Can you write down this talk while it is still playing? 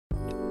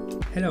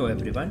Hello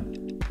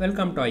everyone,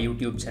 welcome to our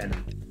YouTube channel.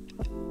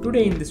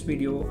 Today in this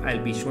video,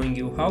 I'll be showing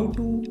you how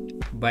to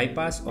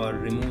bypass or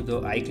remove the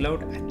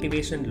iCloud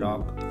activation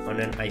lock on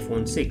an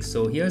iPhone 6.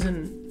 So here's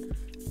an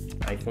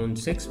iPhone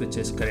 6 which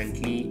is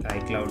currently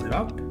iCloud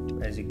locked,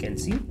 as you can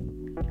see.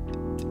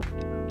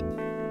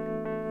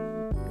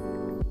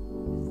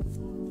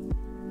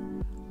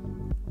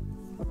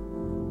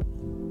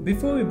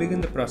 Before we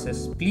begin the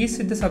process, please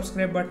hit the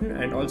subscribe button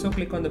and also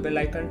click on the bell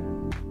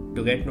icon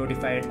to get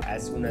notified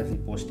as soon as we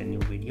post a new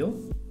video.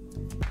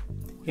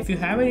 If you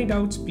have any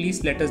doubts,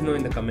 please let us know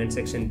in the comment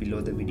section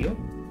below the video.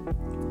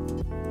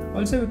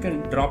 Also, you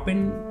can drop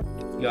in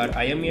your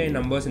IMEI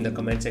numbers in the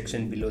comment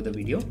section below the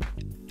video.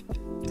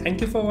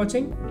 Thank you for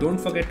watching. Don't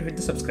forget to hit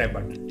the subscribe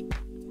button.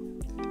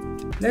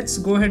 Let's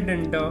go ahead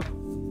and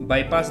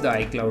bypass the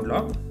iCloud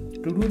lock.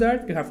 To do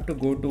that, you have to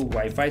go to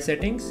Wi-Fi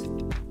settings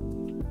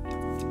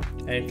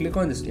and click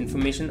on this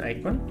information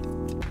icon.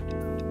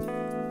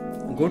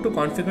 Go to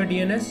configure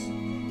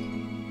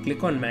DNS,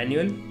 click on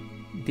manual,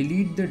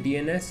 delete the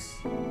DNS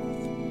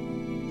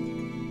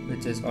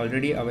which is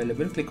already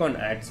available, click on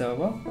add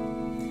server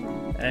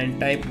and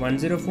type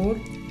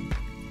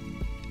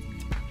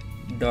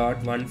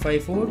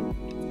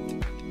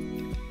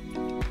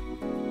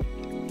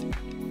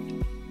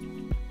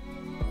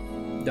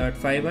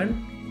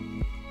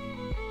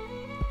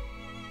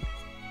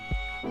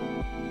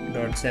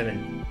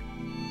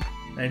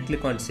and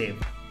click on save.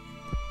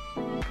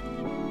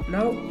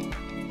 Now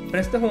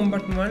press the home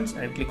button once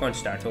and click on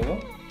start over.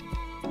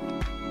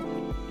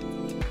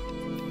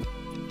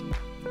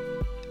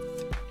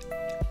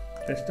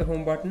 Press the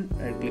home button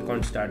and click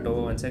on start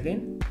over once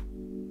again.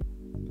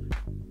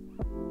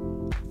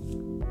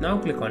 Now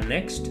click on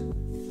next.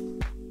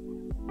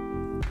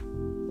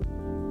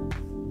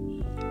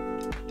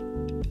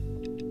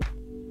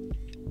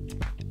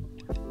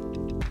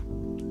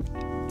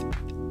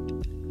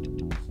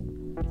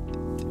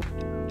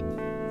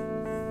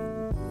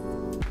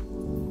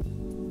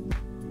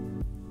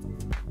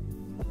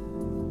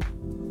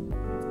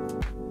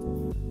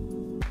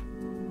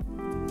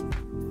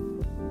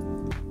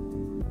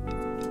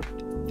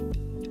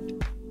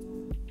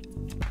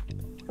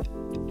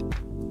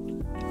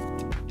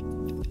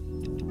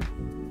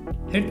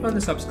 Hit on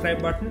the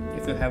subscribe button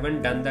if you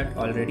haven't done that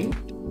already.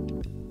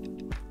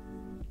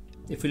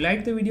 If you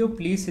like the video,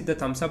 please hit the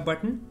thumbs up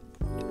button.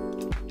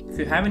 If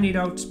you have any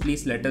doubts,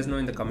 please let us know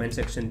in the comment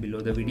section below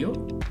the video.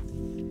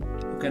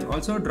 You can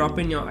also drop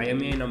in your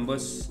IMEI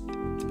numbers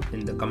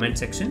in the comment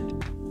section.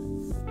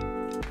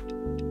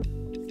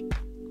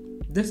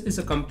 This is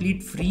a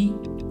complete free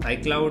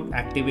iCloud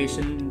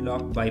activation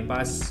lock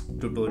bypass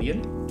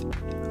tutorial.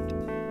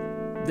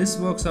 This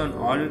works on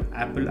all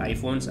Apple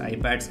iPhones,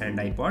 iPads and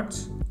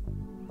iPods.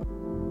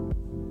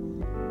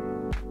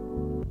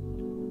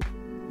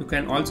 You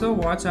can also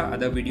watch our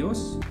other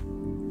videos.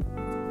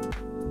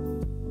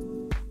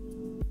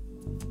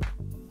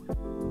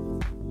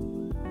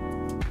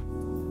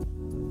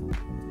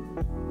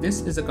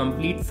 This is a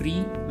complete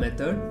free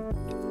method.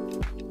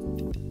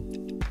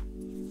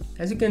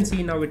 As you can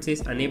see, now it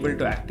says unable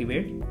to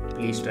activate.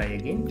 Please try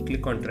again.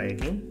 Click on try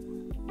again.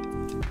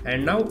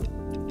 And now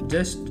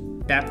just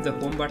tap the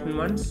home button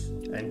once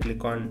and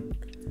click on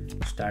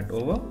start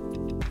over.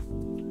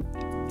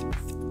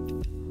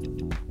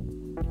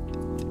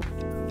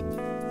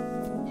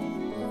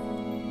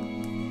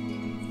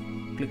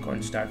 Click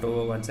on start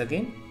over once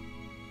again.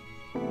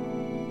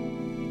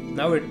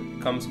 Now it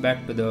comes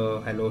back to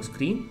the hello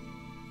screen.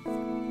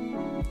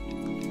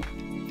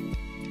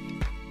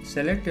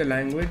 Select your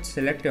language,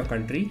 select your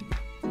country.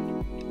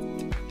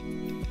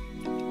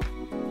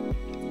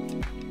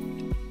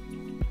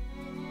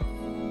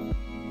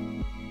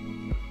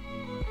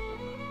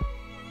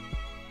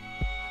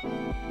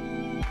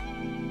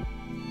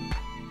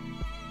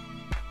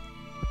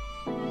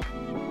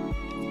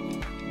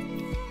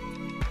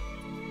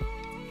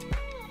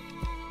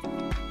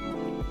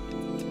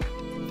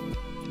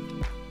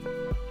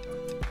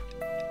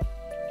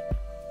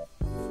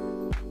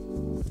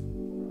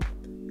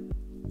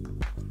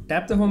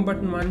 Tap the home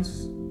button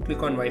once,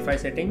 click on Wi-Fi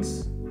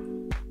settings.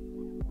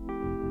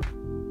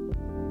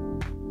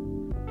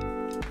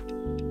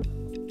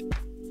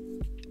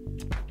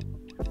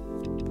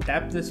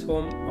 Tap this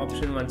home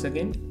option once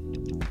again.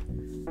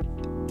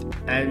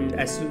 And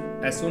as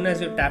soon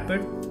as you tap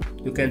it,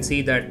 you can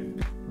see that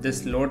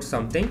this loads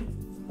something.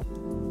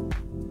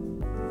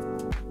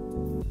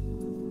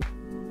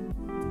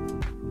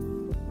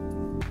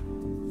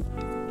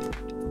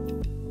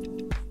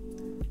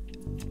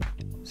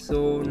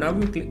 So now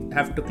you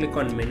have to click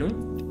on menu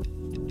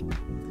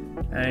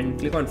and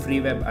click on free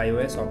web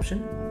iOS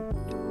option.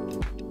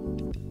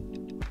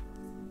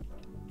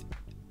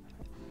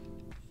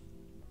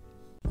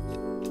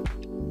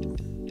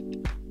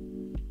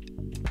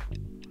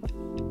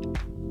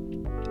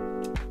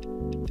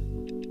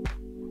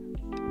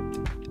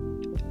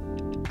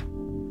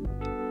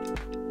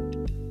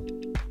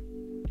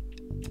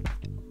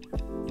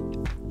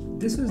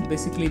 This is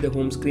basically the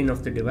home screen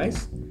of the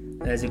device.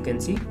 As you can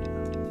see,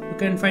 you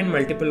can find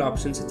multiple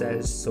options such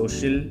as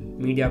social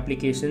media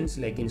applications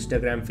like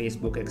Instagram,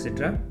 Facebook,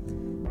 etc.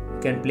 You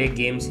can play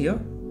games here.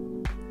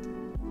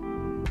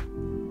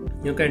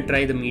 You can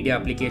try the media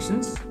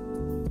applications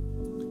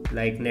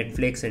like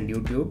Netflix and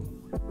YouTube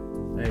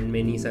and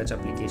many such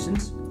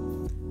applications.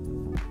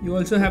 You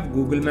also have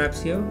Google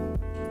Maps here,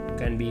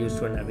 can be used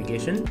for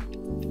navigation.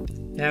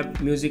 You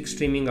have music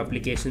streaming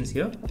applications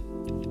here.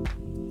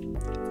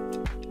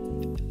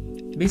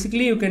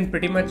 Basically, you can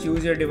pretty much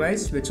use your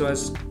device which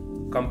was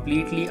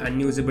completely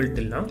unusable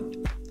till now.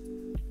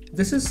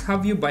 This is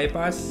how you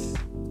bypass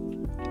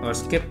or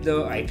skip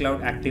the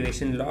iCloud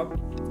activation log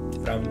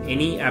from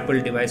any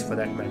Apple device for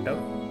that matter.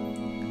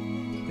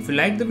 If you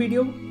like the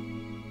video,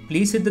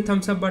 please hit the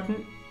thumbs up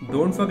button.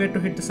 Don't forget to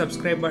hit the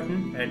subscribe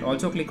button and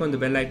also click on the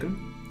bell icon.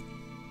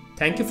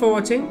 Thank you for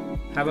watching.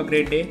 Have a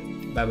great day.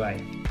 Bye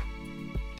bye.